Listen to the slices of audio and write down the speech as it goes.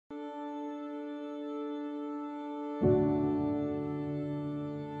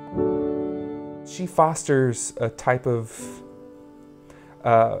She fosters a type of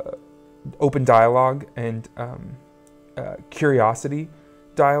open dialogue and curiosity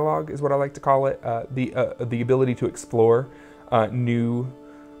dialogue is what I like to call it. The ability to explore new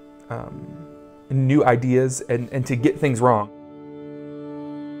ideas and to get things wrong.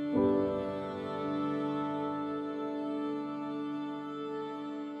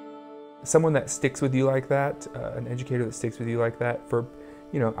 Someone that sticks with you like that, an educator that sticks with you like that for,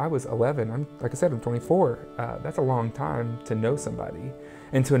 I was 11, like I said, I'm 24. That's a long time to know somebody.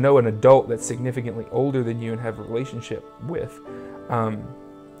 And to know an adult that's significantly older than you and have a relationship with,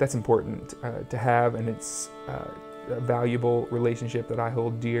 that's important to have, and it's a valuable relationship that I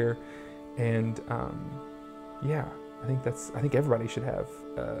hold dear. And yeah, I think everybody should have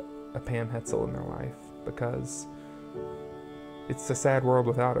a Pam Hetzell in their life, because it's a sad world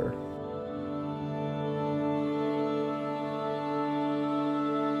without her.